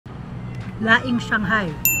Laing Shanghai.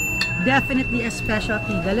 Definitely a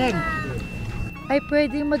specialty. Galing. Ay,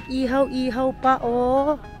 pwedeng mag-ihaw-ihaw pa,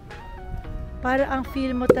 oh. Para ang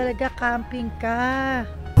feel mo talaga camping ka.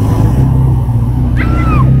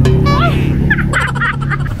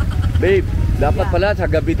 Babe, dapat pala sa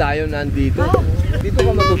gabi tayo nandito. Oh. Dito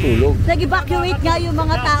ka matutulog. Nag-evacuate nga yung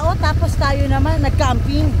mga tao, tapos tayo naman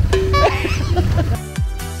nag-camping.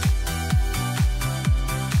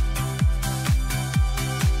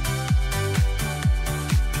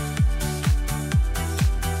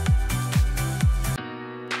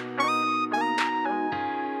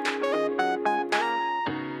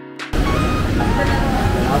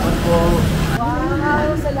 Salamat po. Wow,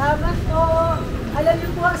 salamat po. Alam niyo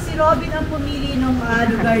po, si Robin ang pumili ng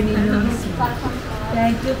lugar ninyo.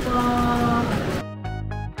 Thank you po.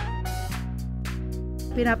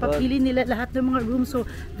 Pinapapili nila lahat ng mga rooms. So,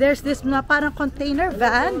 there's this na parang container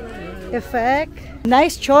van effect.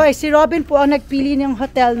 Nice choice. Si Robin po ang nagpili ng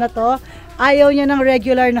hotel na to. Ayaw niya ng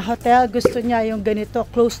regular na hotel. Gusto niya yung ganito,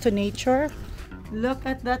 close to nature. Look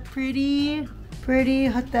at that pretty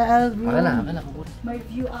hotel room. May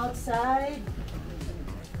view outside.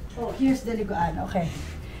 Oh, here's the liguan. Okay.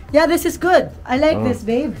 Yeah, this is good. I like this,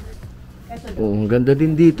 babe. Oh, ang ganda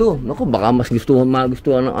din dito. Naku, baka mas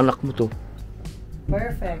magustuhan ng anak mo to.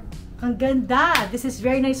 Perfect. Ang ganda. This is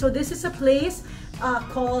very nice. So this is a place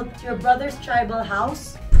called your brother's tribal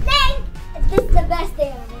house. This is the best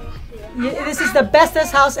day ever. This is the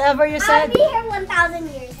bestest house ever, you I'll said? be here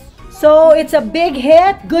 1,000 years. So, it's a big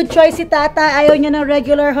hit. Good choice si Tata. Ayaw niya ng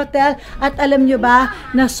regular hotel. At alam niyo ba,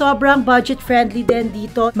 na sobrang budget-friendly din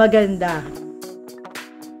dito. Maganda.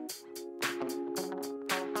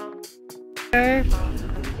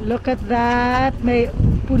 Look at that. May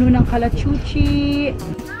puno ng kalachuchi.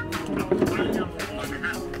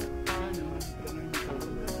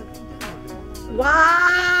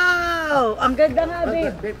 Wow! Ang ganda nga,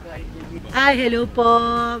 babe. Ay, hello po.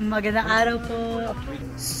 Magandang araw po.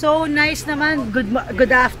 So nice naman.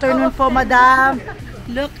 Good afternoon po, madam.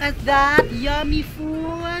 Look at that. Yummy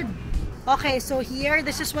food. Okay, so here,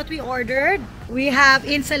 this is what we ordered. We have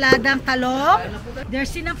ensaladang talong.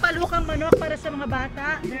 There's sinampalukang manok para sa mga bata.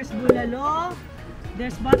 There's bulalo.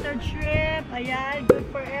 There's buttered shrimp. Ayan, good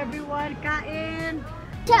for everyone. Kain.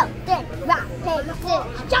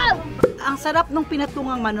 Ang sarap ng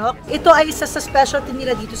pinatungang manok. Ito ay isa sa specialty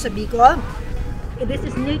nila dito sa Bicol. This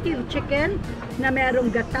is native chicken na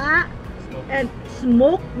merong gata and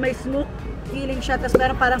smoke. May smoke feeling siya. Tapos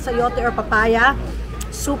meron parang sayote or papaya.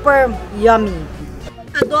 Super yummy.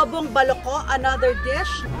 Adobong balako, another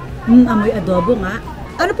dish. Amoy adobo nga.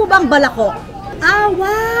 Ano po ba ang balako? Ah,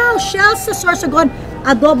 wow! Shells sa Sorsogon.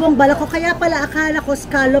 Adobong balako. Kaya pala akala ko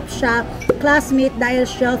scallop siya. Classmate dahil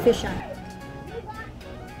shellfish siya.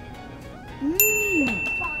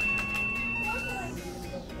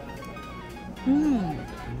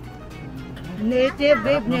 Native,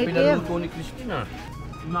 babe, native. Pinaluto ni Christina.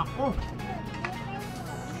 Nako.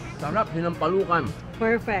 Sarap, sinampalukan.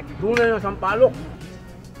 Perfect. Tunay na sampalok.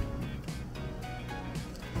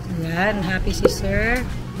 Yan, happy si sir.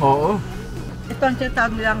 Oo. Ito ang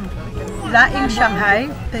tinatawag nilang laing Shanghai.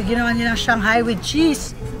 Ito ginawa nilang Shanghai with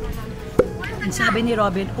cheese. And sabi ni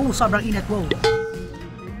Robin, oh, sobrang inat, wow.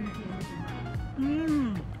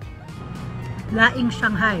 Laing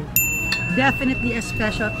Shanghai. Definitely a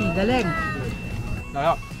specialty. Galing.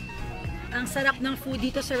 Sarap. Ang sarap ng food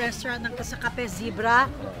dito sa restaurant ng sa Cafe Zebra.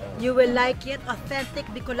 You will like it. Authentic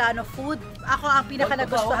Bicolano food. Ako, ang pinaka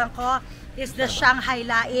nagustuhan ko is the Shanghai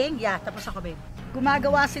laing. Yeah, tapos ako, babe.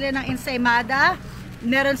 Gumagawa sila ng ensaymada.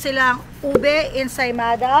 Meron silang ube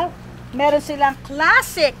ensaymada. Meron silang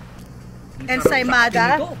classic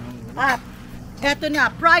ensaymada. At eto na,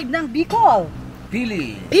 pride ng Bicol.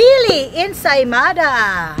 Pili. Pili ensaymada.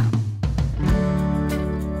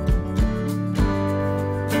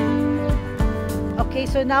 Okay,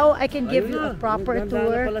 so now I can give you a proper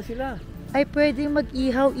tour. Ay, pwedeng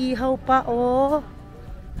mag-ihaw-ihaw pa, oh.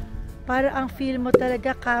 Para ang feel mo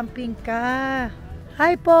talaga camping ka.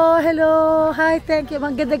 Hi po, hello. Hi, thank you.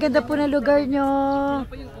 Ang ganda-ganda po ng lugar nyo.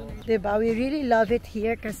 Diba? We really love it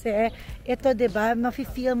here kasi ito, diba,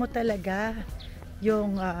 mafe-feel mo talaga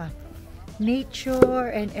yung nature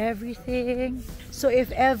and everything. So if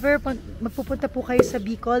ever magpupunta po kayo sa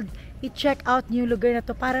Bicol, i-check out niyo yung lugar na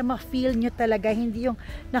to para ma-feel nyo talaga, hindi yung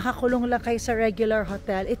nakakulong lang kayo sa regular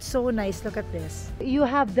hotel. It's so nice. Look at this. You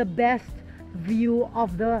have the best view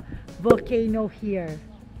of the volcano here.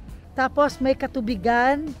 Tapos may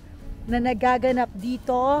katubigan na nagaganap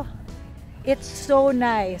dito. It's so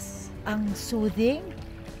nice. Ang soothing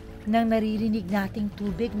ng naririnig nating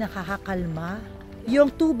tubig, nakakakalma. Yung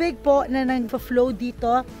tubig po na nang-flow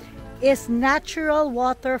dito, is natural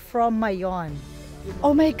water from Mayon.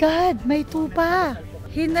 Oh my God, may tupa.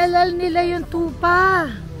 Hinalal nila yung tupa.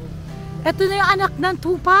 Ito na yung anak ng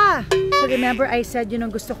tupa. So remember I said yun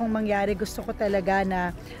ang gusto kong mangyari. Gusto ko talaga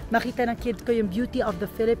na makita ng kids ko yung beauty of the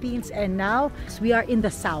Philippines, and now we are in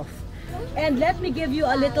the south. And let me give you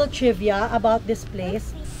a little trivia about this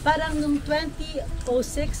place. Parang nung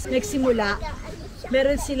 2006 nagsimula,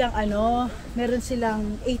 meron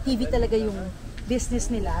silang ATV talaga yung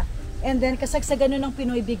business nila. And then kasagsagan ng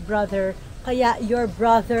Pinoy Big Brother, kaya Your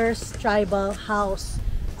Brother's Tribal House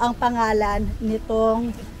ang pangalan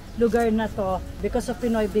nitong lugar na to because of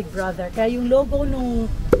Pinoy Big Brother. Kaya yung logo nung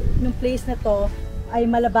place na to ay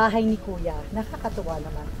malabahay ni Kuya. Nakakatuwa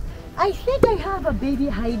naman. I think I have a baby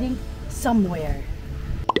hiding somewhere.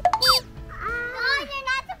 No, you're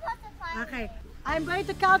not supposed to find. Okay, I'm going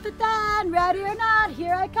to count to 10. Ready or not?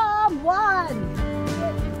 Here I come. 1.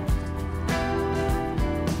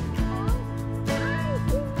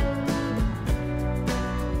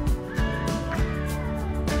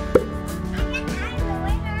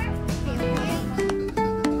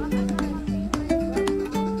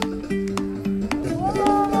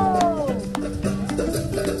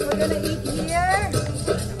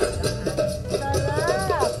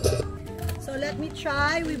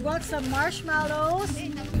 Try. We brought some marshmallows.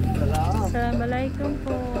 Assalamualaikum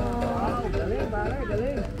po. Wow, galing,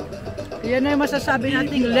 galing. Yan na yung masasabi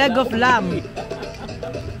nating leg of lamb.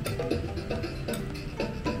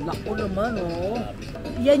 Naku naman, oh.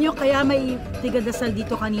 Yan yung kaya may tigadasal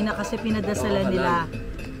dito kanina kasi pinadasalan nila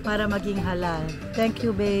para maging halal. Thank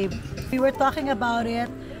you, babe. We were talking about it.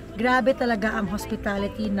 Grabe talaga ang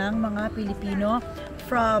hospitality ng mga Pilipino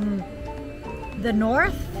from the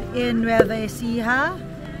north in Nueva Ecija,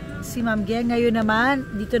 si Ma'am Geng. Ngayon naman,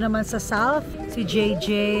 dito naman sa south, si JJ,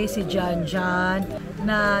 si John,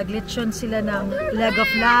 naglitsyon sila ng leg of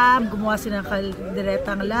lamb, gumawa sila ng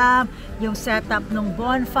kalderetang lamb, yung setup ng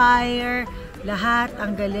bonfire, lahat,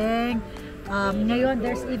 ang galing. Ngayon,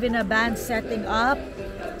 there's even a band setting up.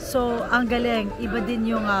 So, ang galing. Iba din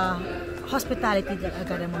yung hospitality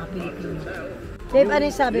talaga ng mga Pilipino. Dave, ano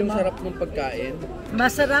yung sabi mo? Yung sarap ng pagkain.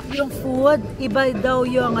 Masarap yung food. Iba daw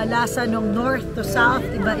yung lasa ng north to south.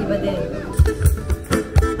 Iba-iba din.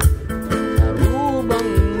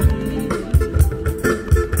 Arubang.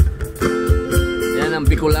 Yan ang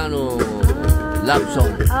Bicolano love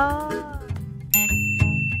song.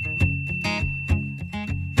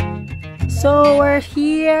 So, we're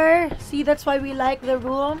here. See, that's why we like the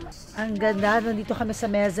room. Ang ganda. Nandito kami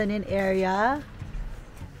sa mezzanine area.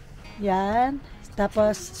 Yan.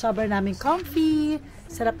 Tapos, sobrang naming comfy.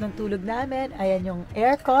 Sarap ng tulog namin. Ayan yung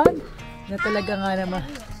aircon. Na talaga nga naman.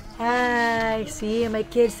 Hi! See, my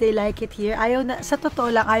kids, they like it here. Sa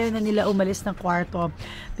totoo lang, ayaw na nila umalis ng kwarto.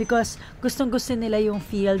 Because gustong-gusto nila yung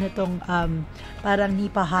feel nitong parang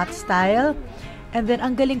nipa hot style. And then,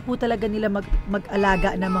 ang galing po talaga nila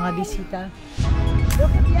mag-alaga ng mga bisita.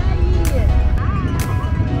 Look at Yai!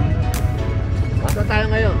 Saan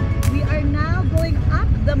tayo ngayon? We are now going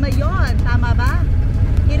up the Mayon. Tama ba?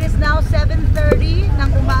 It is now 7:30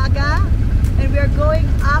 ng umaga. And we are going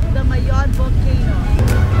up the Mayon Volcano.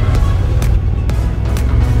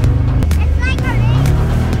 It's like a ring.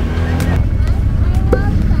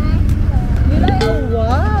 Oh,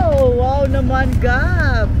 wow! Wow naman,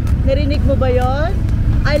 Gab! Narinig mo ba yon?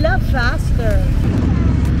 I love faster.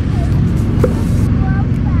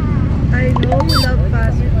 I know you love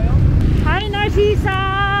faster. Hi, Narcisa!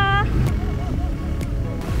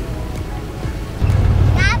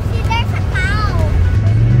 Nancy, there's a cow.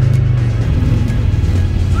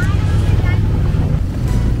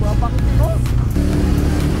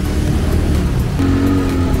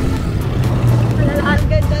 Ang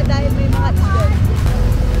ganda dahil may mga island.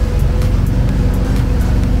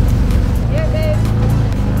 Here, babe.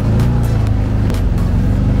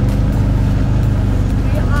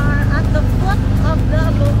 We are at the foot of the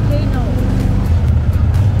volcano.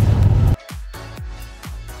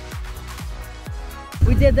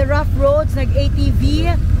 We did the rough roads,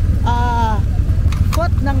 nag-ATV,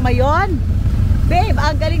 foot ng Mayon. Babe,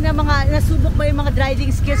 ang galing na mga, nasubok mo yung mga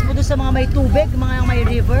driving skills mo doon sa mga may tubig, mga may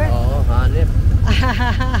river? Oo, hanip.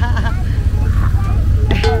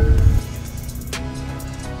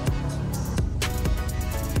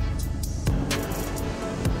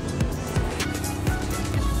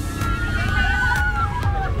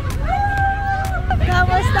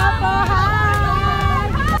 Kamusta po? Hi!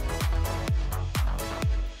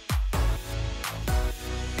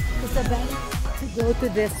 To go to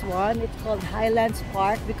this one, it's called Highlands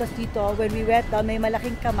Park because dito, when we went down, may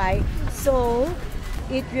malaking kamay. So,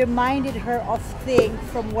 it reminded her of thing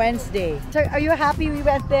from Wednesday. So, are you happy we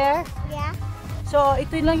went there? Yeah. So,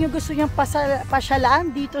 ito lang yung gusto niyang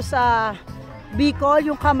pasyalan dito sa Bicol,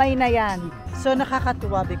 yung kamay na yan. So,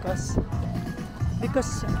 nakakatuwa because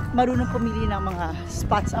marunong pumili ng mga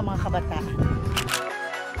spots ang mga kabataan.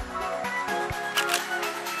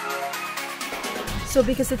 So,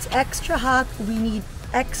 because it's extra hot, we need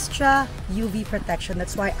extra UV protection.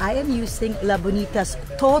 That's why I am using La Bonita's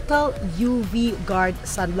Total UV Guard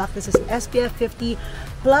Sunblock. This is SPF 50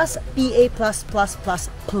 plus PA++++.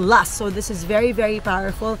 So this is very, very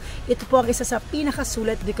powerful. Ito po ang isa sa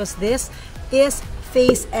pinakasulit because this is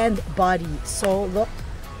face and body. So look,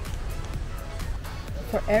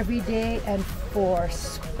 for every day and for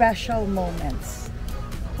special moments.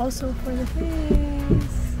 Also for the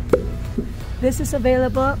face. This is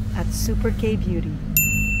available at Super K Beauty.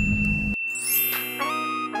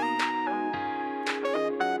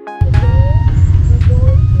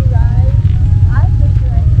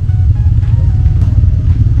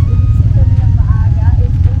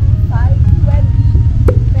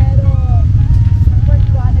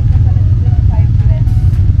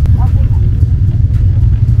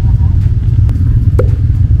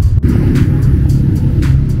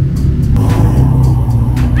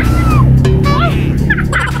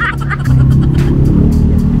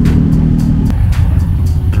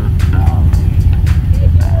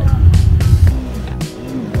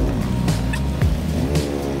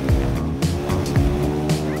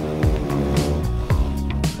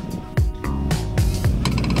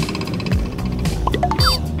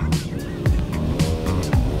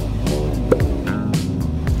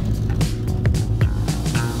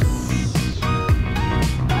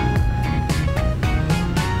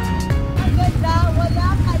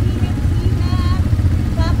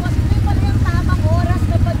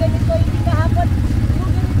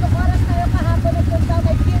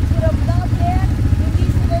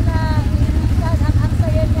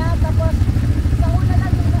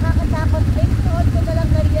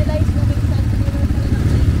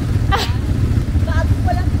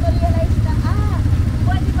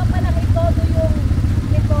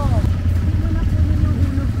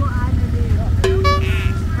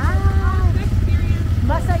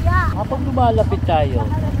 Lumalapit tayo.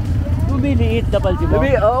 Lumiliit na baldi mo.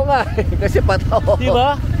 Oo nga. Kasi pataw. Di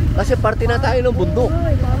ba? Kasi parte na tayo ng bundok.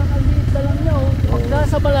 Ay, parang ang liit na lang niya. Pag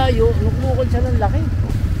nasa malayo, luklukan siya ng laki.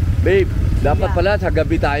 Babe, dapat pala sa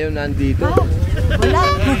gabi tayo nandito. Wala,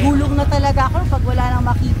 gugulong na talaga ako pag wala nang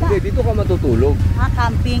makita. Hindi, dito ka matutulog.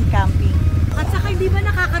 Camping. At saka hindi ba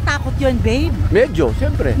nakakatakot yun, babe? Medyo,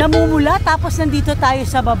 siyempre. Namumula tapos nandito tayo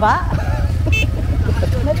sa baba.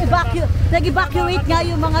 Nag-evacuate nga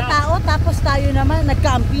yung mga tao tapos tayo naman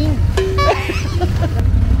nag-camping.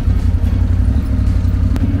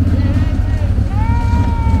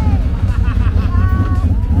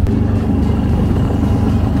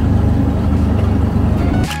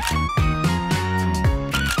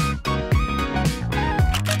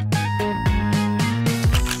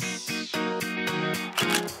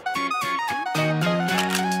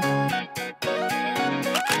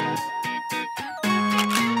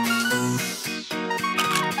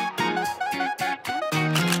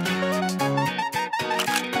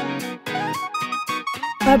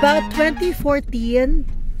 About 2014,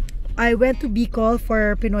 I went to Bicol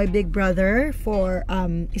for Pinoy Big Brother for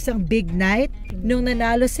isang big night. Nung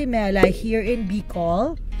nanalo si Mela here in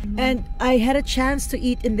Bicol. And I had a chance to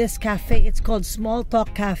eat in this cafe. It's called Small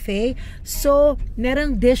Talk Cafe. So,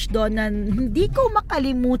 merong dish doon na hindi ko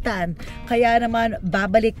makalimutan. Kaya naman,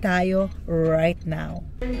 babalik tayo right now.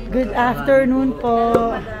 Good afternoon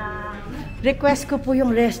po. Request ko po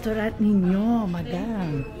yung restaurant ninyo,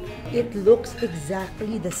 madam. It looks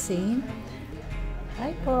exactly the same.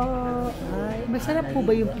 Hi po. Ay, masarap po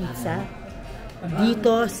ba yung pizza?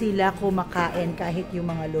 Dito sila kumakain kahit yung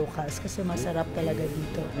mga locals kasi masarap talaga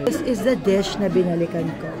dito. This is the dish na binalikan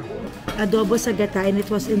ko. Adobo sa gata, and it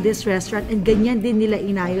was in this restaurant, and ganyan din nila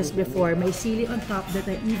inayos before. May sili on top that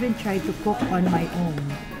I even tried to cook on my own.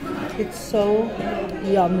 It's so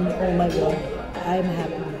yummy. Oh my God. I'm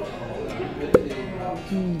happy.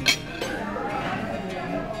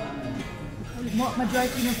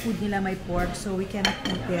 Majority ng food nila may pork, so we cannot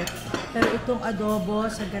eat it. Pero itong adobo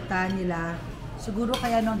sa gata nila, siguro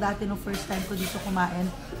kaya nung dati nung first time ko dito kumain,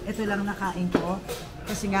 ito lang nakain ko.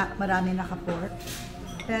 Kasi nga marami naka-pork.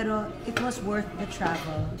 Pero it was worth the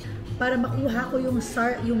travel. Para makuha ko yung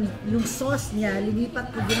sauce niya,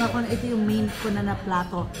 lilipat ko din ako na ito yung main ko na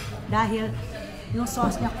plato. Dahil yung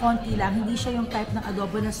sauce niya konti lang, hindi siya yung type ng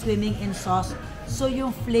adobo na swimming in sauce. So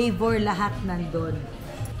yung flavor lahat nandun.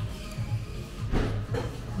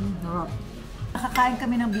 kakain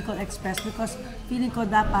kami ng Bicol Express because feeling ko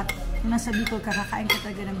dapat kung nasa Bicol kakain ka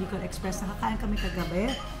talaga ng Bicol Express. Nakakain kami kagabi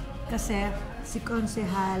kasi si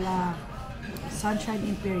Konsehala Sunshine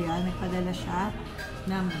Imperial, nagpadala siya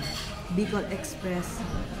ng Bicol Express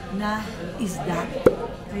na isda.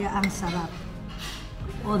 Kaya ang sarap.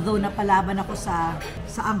 Although napalaban ako sa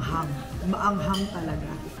anghang. Maanghang talaga.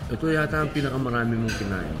 Ito yata ang pinakamarami mong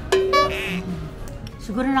kinain.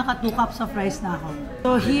 Siguro naka 2 cups of rice na ako.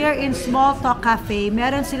 So here in Small Talk Cafe,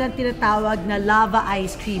 meron silang tinatawag na lava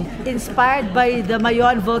ice cream. Inspired by the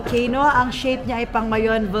Mayon Volcano. Ang shape niya ay pang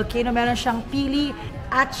Mayon Volcano. Meron siyang pili.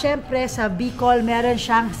 At syempre sa Bicol, meron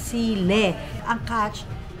siyang sile. Ang catch,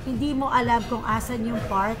 hindi mo alam kung asan yung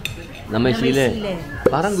part Na may sile.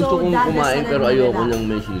 Parang gusto kong kumain pero ayoko ng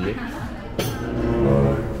may sile.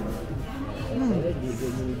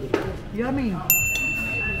 Yummy.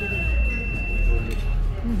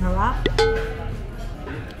 Harap.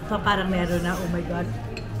 Ito parang meron na, oh my God.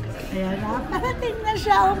 Ayan na, parating na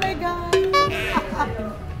siya, oh my God.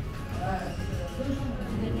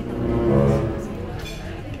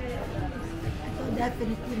 Ito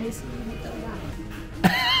definitely may sili nito na.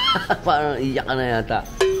 Parang iyak ka na yata.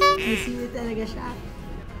 May sili talaga siya.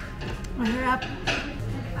 Masarap.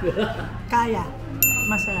 Kaya.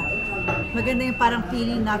 Masarap. Maganda yung parang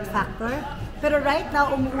peeling nut factor. Pero right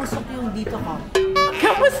now, umuusok yung dito ko.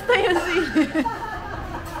 Kamusta yung sili?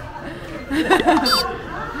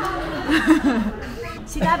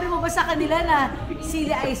 Sinabi mo ba sa kanila na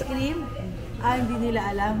sili ice cream? Hindi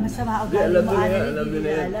nila alam. Masama ugali mo. Hindi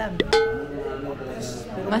nila alam.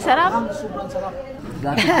 Masarap? Sobrang sarap.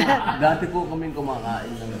 Dati po kaming kumakain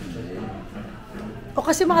ng O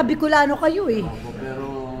kasi mga Bicolano kayo eh. pero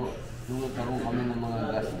nung nagkaroon kami ng mga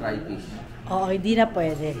gastritis, Oo, hindi na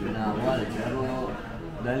pwede. binawal. Pero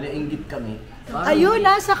dahil inggit kami, Ayun,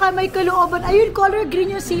 nasa may kalooban. Ayun, color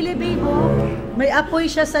green yung sili, babe. Oh. May apoy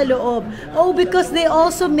siya sa loob. Oh, because they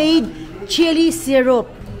also made chili syrup.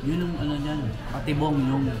 Yun yung ano niyan, patibong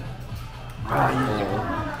yung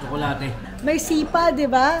tsokolate. May sipa, di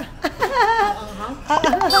ba?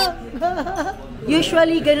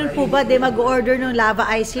 Usually, ganun po ba? Di mag-order ng lava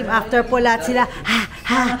ice cream after po lahat sila, ha,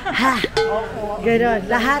 ha, ha. Ganun.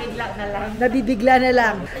 Lahat, nabibigla na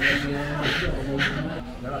lang.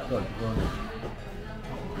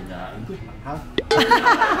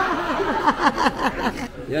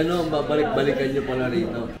 yan o, babalik-balikan nyo pala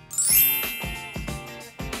rito.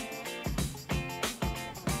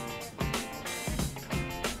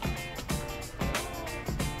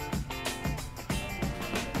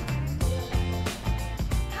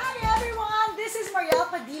 Mariel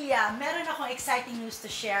Padilla, meron akong exciting news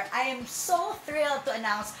to share. I am so thrilled to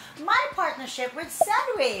announce my partnership with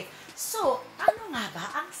Sendwave. So, ano nga ba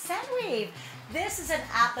ang Sendwave? This is an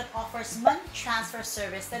app that offers money transfer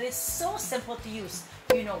service that is so simple to use.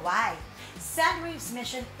 You know why? Sendwave's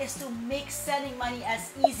mission is to make sending money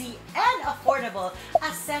as easy and affordable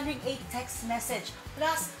as sending a text message.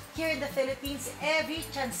 Plus, here in the Philippines, every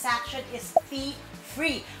transaction is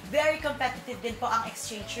fee-free. Very competitive din po ang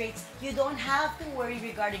exchange rates. You don't have to worry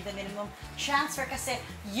regarding the minimum transfer kasi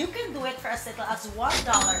you can do it for as little as $1.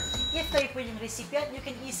 If kayo po yung recipient, you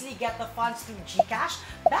can easily get the funds through GCash,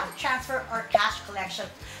 bank transfer, or cash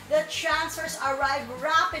collection. The transfers arrive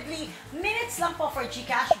rapidly. Minutes lang po for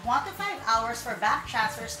GCash, 1 to 5 hours for bank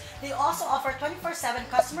transfers. They also offer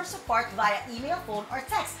 24/7 customer support via email, phone, or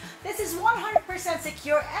text. This is 100%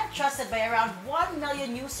 secure and trusted by around 1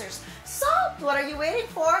 million users. So, what are you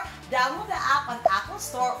waiting for? Download the app on Apple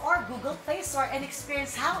Store or Google Play Store and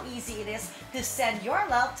experience how easy it is to send your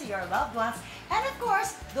love to your loved ones. And of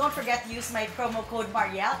course, don't forget to use my promo code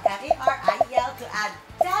Mariel, M-A-R-I-E-L, to add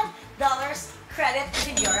 $10 credit to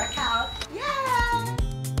your account. Yeah!